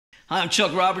Hi, I'm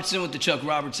Chuck Robertson with the Chuck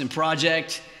Robertson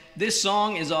Project. This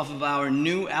song is off of our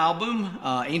new album,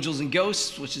 Angels and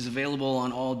Ghosts, which is available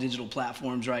on all digital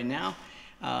platforms right now.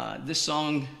 This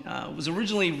song was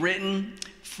originally written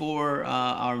for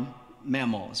our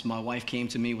mamaws. My wife came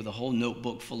to me with a whole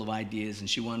notebook full of ideas, and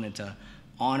she wanted to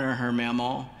honor her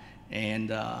mamaw and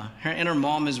her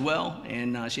mom as well.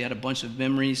 And she had a bunch of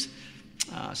memories.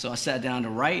 So I sat down to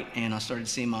write, and I started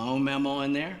seeing my own mamaw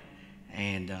in there.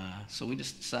 And so we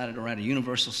just decided to write a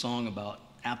universal song about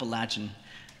Appalachian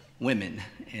women,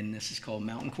 and this is called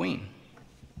Mountain Queen.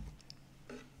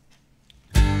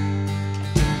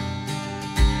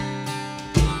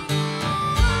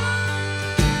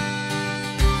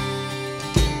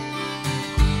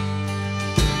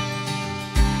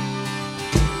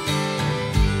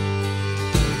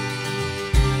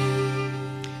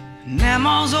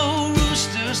 Mamaw's old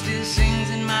rooster still sings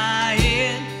in my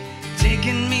head,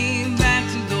 taking me back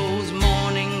to those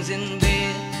mornings in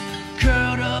bed,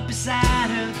 curled up beside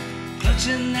her,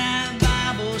 clutching that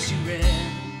Bible she read.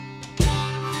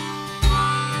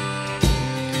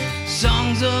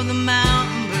 Songs of the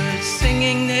mountain birds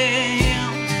singing their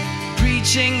hymns,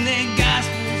 preaching their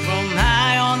gospel from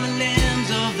high on the limbs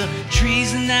of the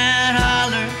trees in that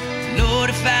holler. Lord,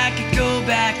 if I could go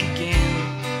back again,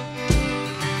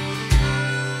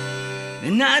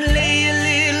 then I'd lay a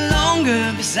little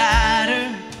longer beside her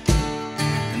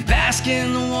and bask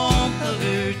in the warmth of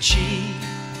her cheek.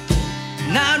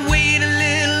 And I'd wait a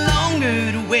little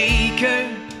longer to wake her,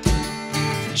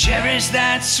 cherish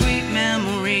that sweet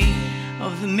memory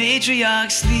of the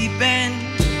matriarch sleeping,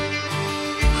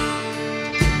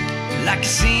 like a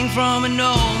scene from an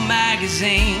old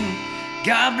magazine.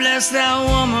 God bless that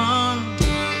woman,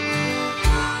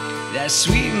 that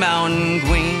sweet mountain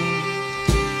queen.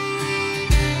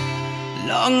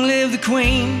 Long live the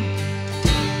queen.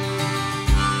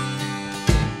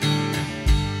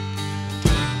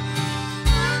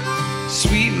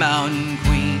 Sweet mountain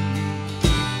queen.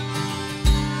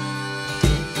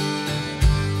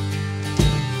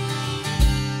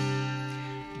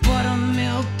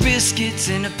 Buttermilk biscuits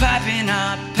in a piping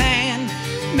hot pan,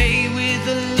 made with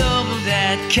the love of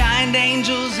that kind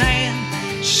angel's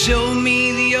hand. Showed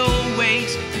me the old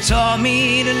ways and taught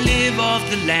me to live off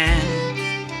the land.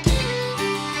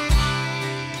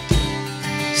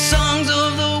 Songs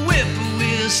of the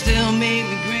whippoorwill still make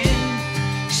me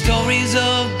grin, stories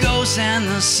of ghosts and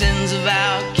the sins of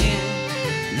our kin.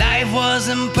 Life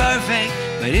wasn't perfect,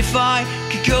 but if I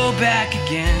could go back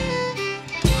again,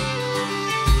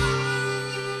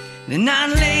 then I'd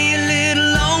lay a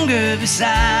little longer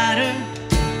beside her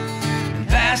and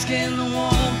bask in the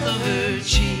warmth of her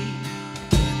cheek.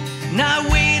 And I'd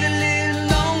wait a little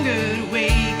longer to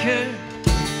wake her,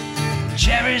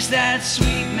 cherish that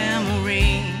sweet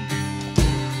memory.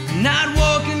 And I'd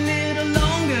walk a little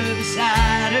longer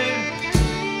beside her,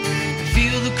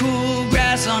 feel the cool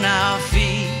grass on our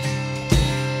feet.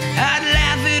 I'd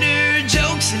laugh at her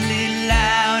jokes a little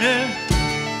louder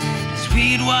as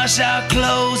we'd wash our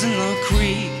clothes in the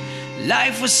creek.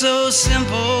 Life was so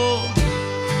simple,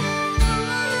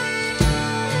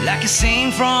 like a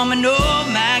scene from an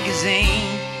old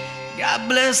magazine. God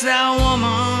bless that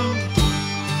woman,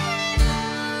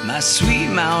 my sweet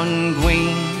mountain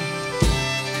queen.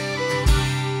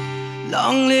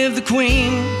 Long live the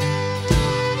queen.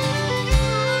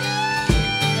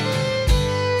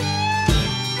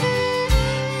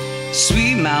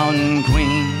 Sweet mountain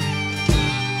queen.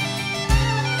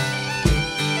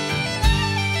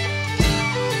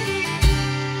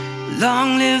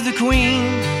 Long live the queen.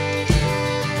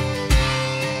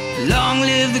 Long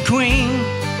live the queen.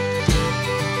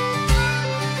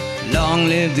 Long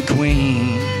live the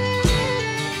queen.